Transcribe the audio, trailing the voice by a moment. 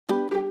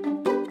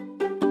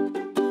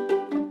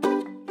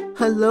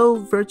Hello,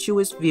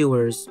 virtuous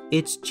viewers.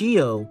 It's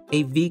Gio,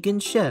 a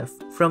vegan chef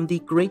from the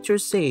Greater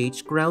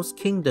Sage Grouse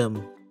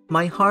Kingdom.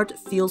 My heart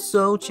feels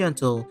so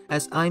gentle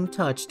as I'm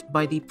touched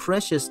by the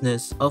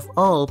preciousness of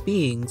all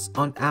beings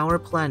on our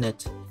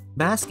planet.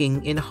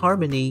 Basking in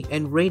harmony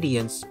and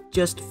radiance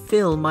just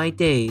fill my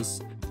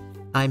days.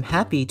 I'm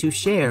happy to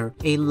share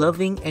a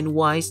loving and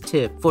wise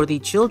tip for the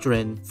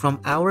children from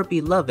our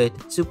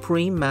beloved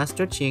Supreme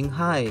Master Ching.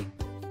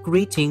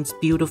 Greetings,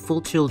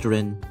 beautiful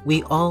children.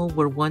 We all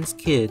were once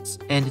kids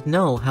and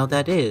know how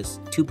that is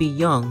to be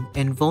young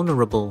and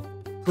vulnerable.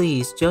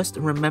 Please just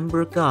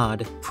remember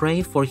God,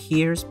 pray for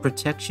Hiers'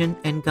 protection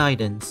and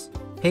guidance.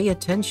 Pay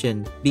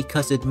attention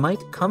because it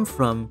might come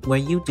from where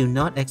you do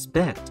not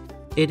expect.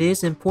 It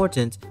is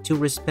important to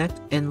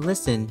respect and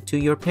listen to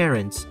your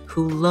parents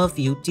who love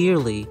you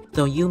dearly,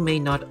 though you may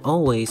not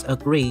always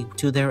agree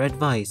to their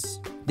advice.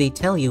 They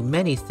tell you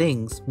many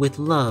things with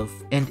love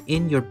and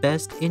in your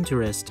best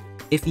interest.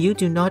 If you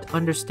do not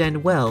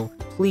understand well,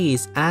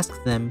 please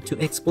ask them to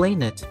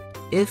explain it.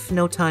 If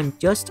no time,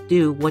 just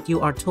do what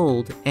you are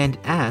told and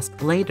ask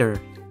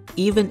later.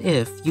 Even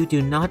if you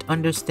do not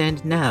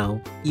understand now,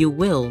 you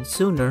will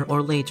sooner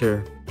or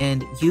later,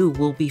 and you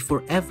will be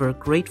forever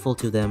grateful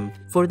to them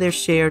for their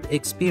shared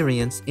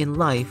experience in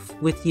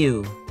life with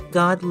you.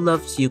 God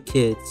loves you,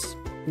 kids.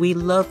 We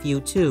love you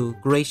too,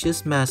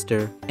 gracious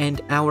Master,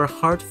 and our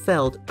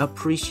heartfelt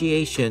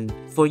appreciation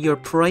for your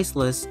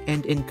priceless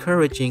and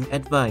encouraging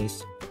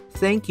advice.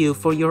 Thank you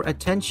for your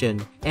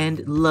attention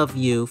and love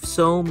you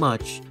so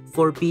much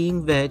for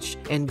being veg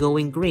and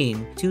going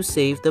green to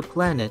save the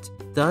planet,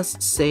 thus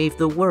save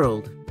the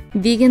world.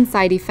 Vegan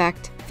side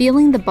effect: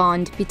 feeling the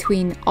bond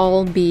between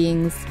all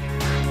beings.